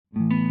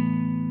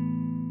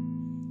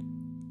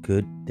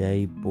Good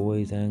day,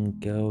 boys and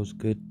girls.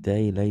 Good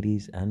day,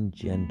 ladies and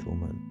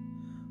gentlemen.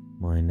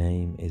 My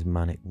name is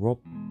Manic Rob.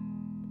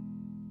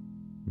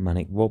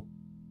 Manic Rob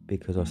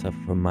because I suffer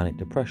from manic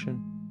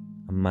depression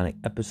and manic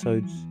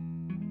episodes.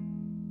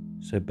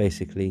 So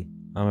basically,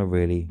 I'm a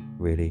really,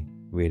 really,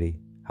 really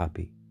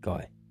happy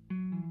guy.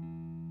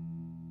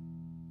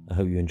 I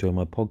hope you enjoy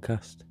my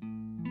podcast.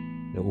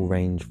 It will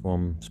range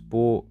from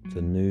sport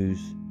to news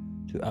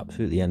to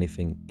absolutely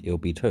anything. It'll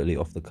be totally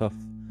off the cuff.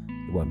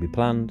 It won't be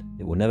planned.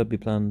 It will never be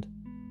planned.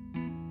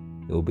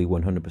 It will be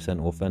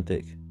 100%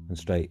 authentic and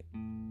straight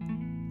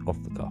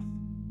off the cuff.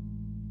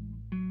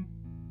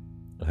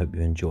 I hope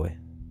you enjoy.